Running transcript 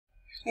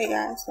Hey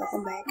guys,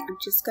 welcome back. I'm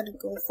just gonna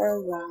go for a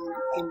round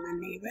in my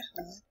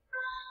neighborhood.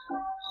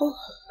 Whew.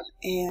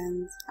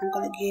 And I'm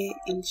gonna get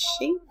in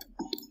shape.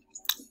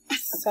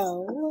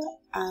 So,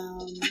 I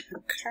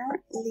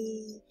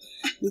currently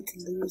need to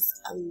lose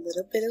a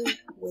little bit of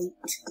weight,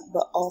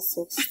 but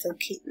also still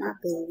keep my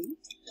booty.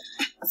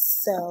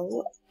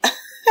 So, I'm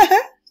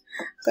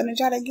gonna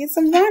try to get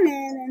some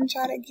running and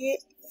try to get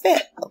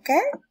fit,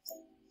 okay?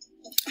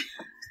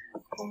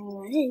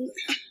 Alright.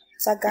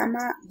 So I got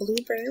my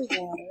blueberry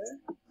water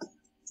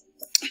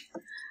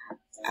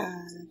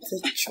to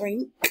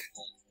drink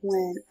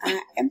when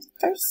I am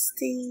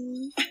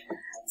thirsty.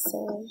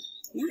 So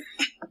yeah,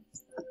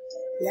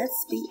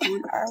 let's be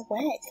on our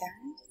way,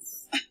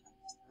 guys.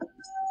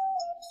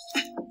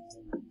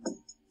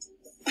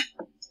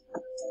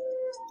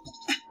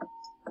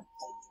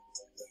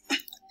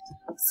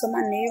 So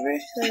my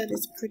neighborhood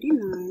is pretty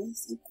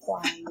nice and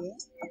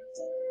quiet.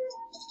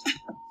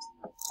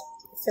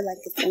 I feel like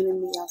it's only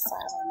me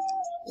outside right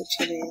now, which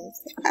it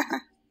is.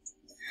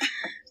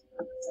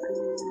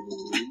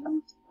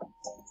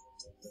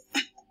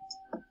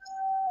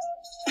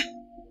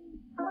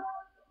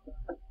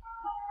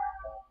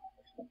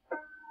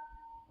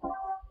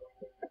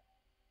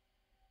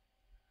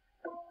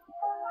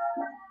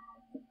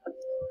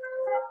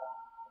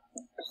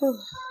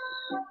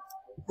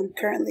 I'm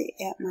currently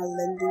at my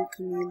Linden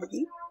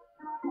community.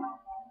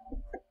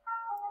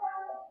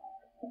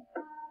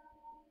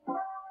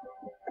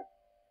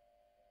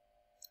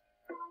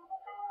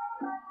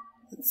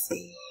 Let's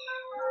see,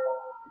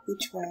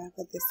 which way? I'll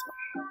go this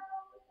way.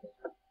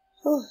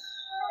 Whew.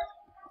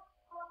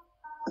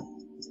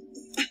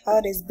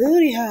 Oh, this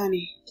booty,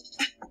 honey.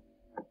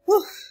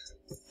 Whew.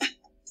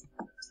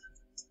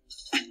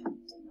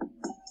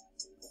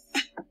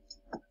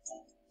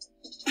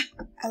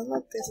 I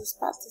love there's a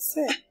spot to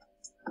sit.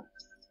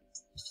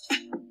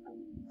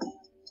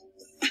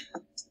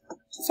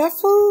 Is that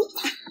food?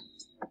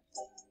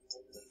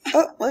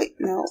 Oh, wait,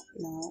 no.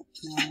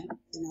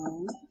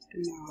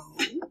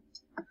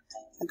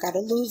 I gotta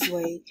lose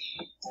weight.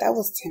 That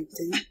was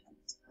tempting.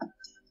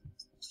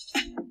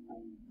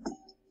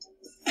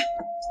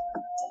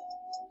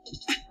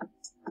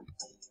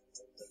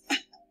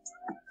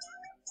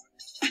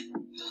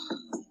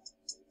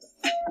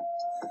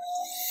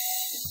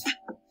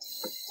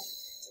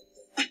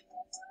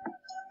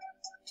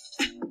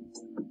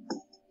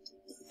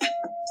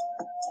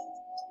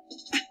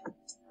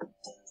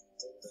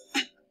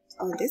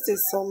 Oh, this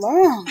is so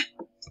long.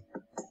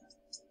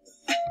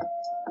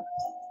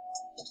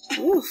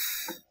 Oof.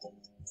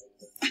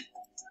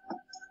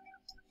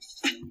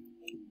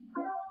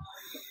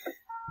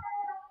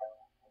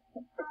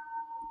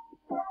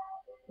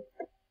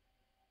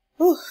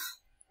 Oof.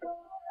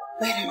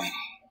 Wait a minute.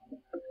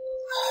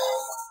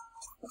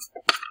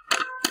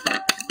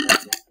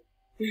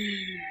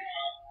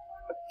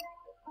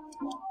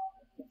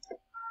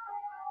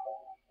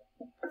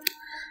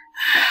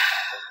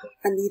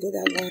 I needed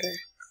that water.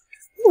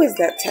 Who is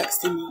that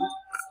texting me?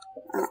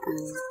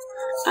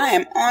 I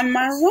am on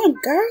my run,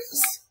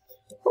 girls.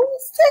 Who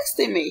is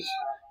texting me?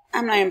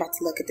 I'm not even about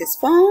to look at this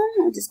phone.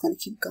 I'm just going to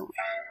keep going.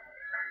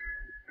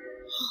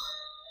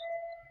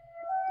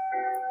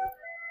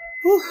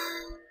 Whew.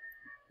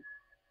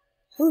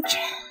 Ooh,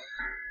 child.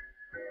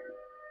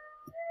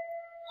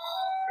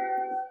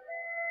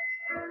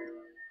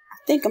 I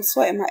think I'm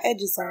sweating my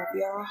edges off,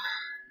 y'all.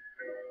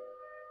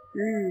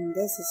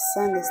 This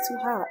sun is too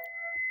hot.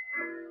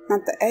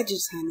 Not the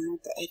edges, honey,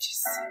 not the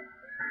edges.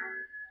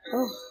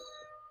 Oh.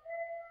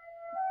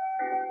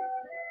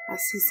 I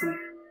see some.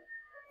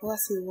 Oh, I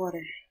see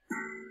water.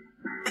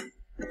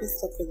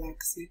 This looks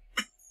relaxing.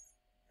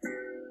 I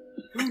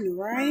don't know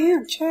where I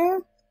am,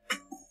 child.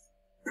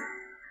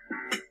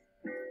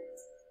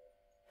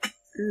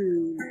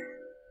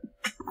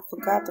 I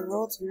forgot the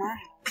road to my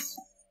house.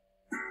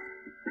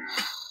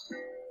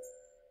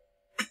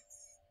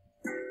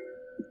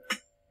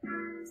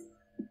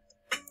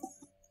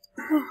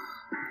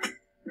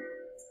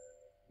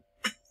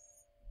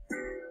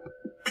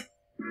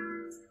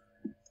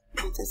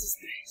 Oh, this is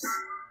nice.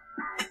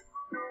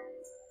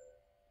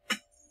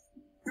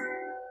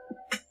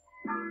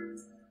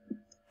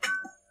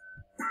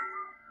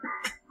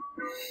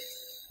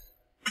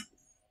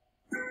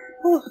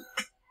 Whew.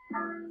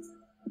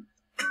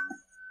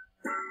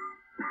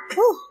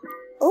 Whew.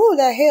 Oh,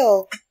 that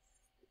hill.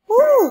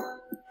 Whew.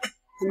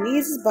 My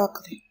knees is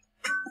buckling.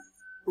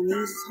 My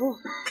knees is, whew.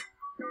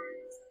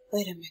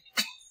 Wait a minute.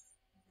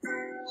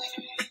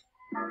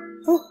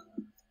 Whew.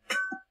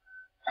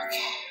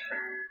 Okay.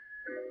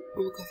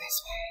 I'm gonna go this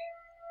way.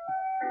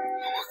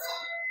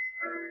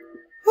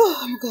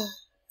 I'm gonna go.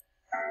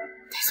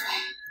 This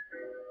way.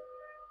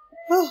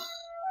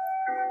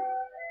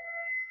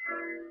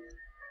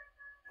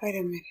 Wait a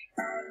minute.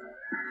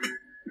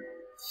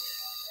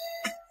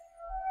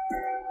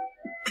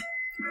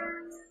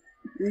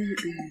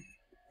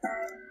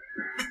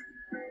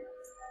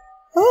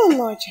 Oh,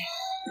 Lord.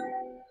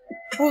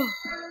 Oh.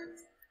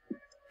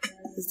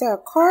 Is there a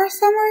car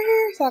somewhere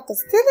here so I can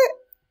steal it?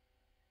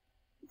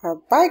 Or a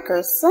bike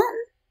or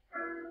something?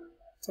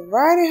 to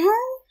ride it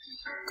home,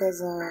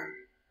 cause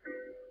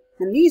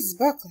my knees is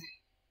buckling.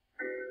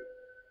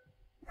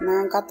 And I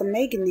don't got the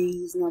mega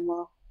knees no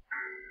more.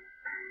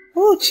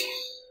 Ooh,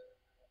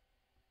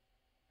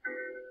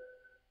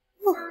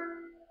 ooh.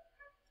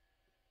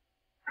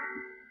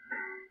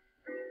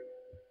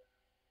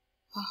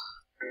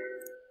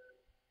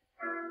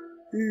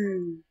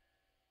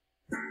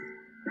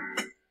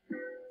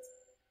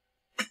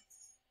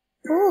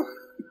 Ooh.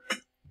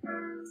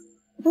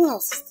 Who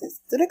else is this?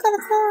 Do they got a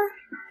car?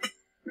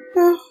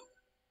 No.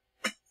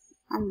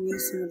 I'm gonna need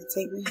someone to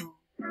take me home.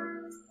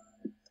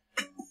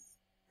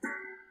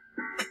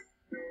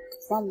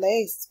 Cause my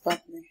legs is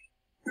buckling.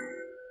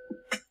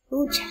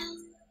 Ooh, child.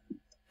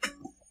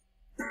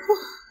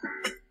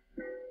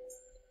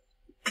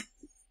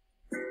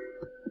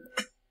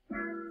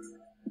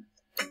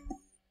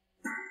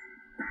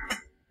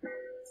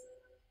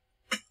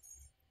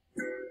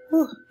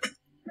 Whew.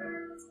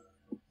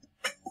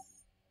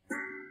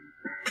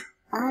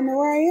 I don't know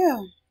where I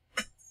am.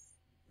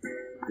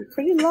 I'm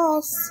pretty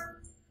lost.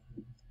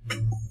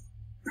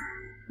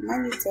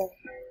 Might need to,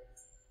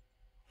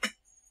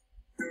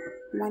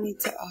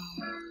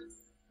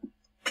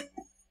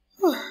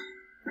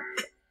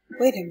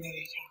 wait a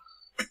minute,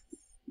 y'all.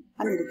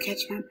 I need to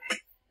catch my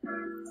breath.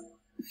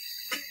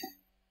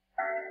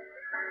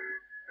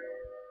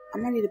 I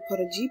might need to put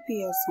a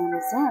GPS on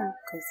the zone,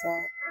 cause,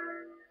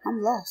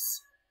 I'm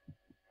lost.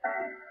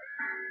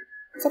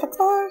 Is that a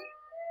car?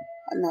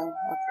 No.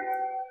 Okay.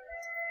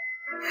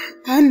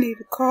 I need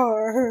a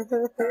car.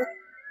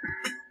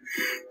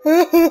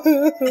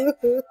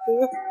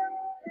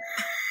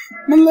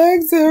 My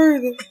legs are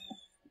hurting.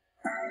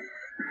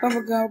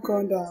 I'm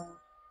going down.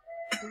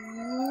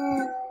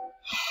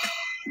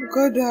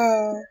 Go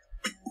down.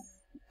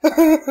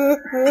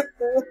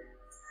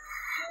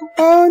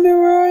 Oh no,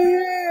 where I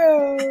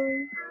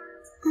am.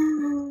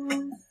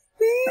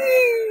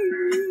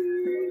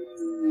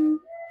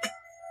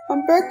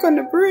 I'm back on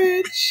the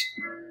bridge.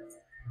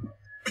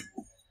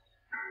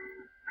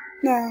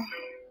 Now.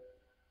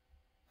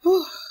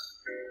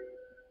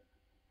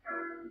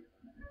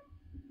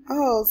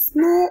 Oh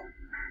snap.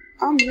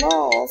 I'm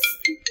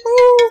lost.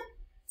 Ooh,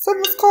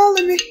 someone's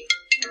calling me.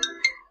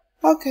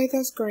 Okay,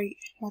 that's great.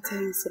 I'll take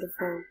you to the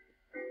phone.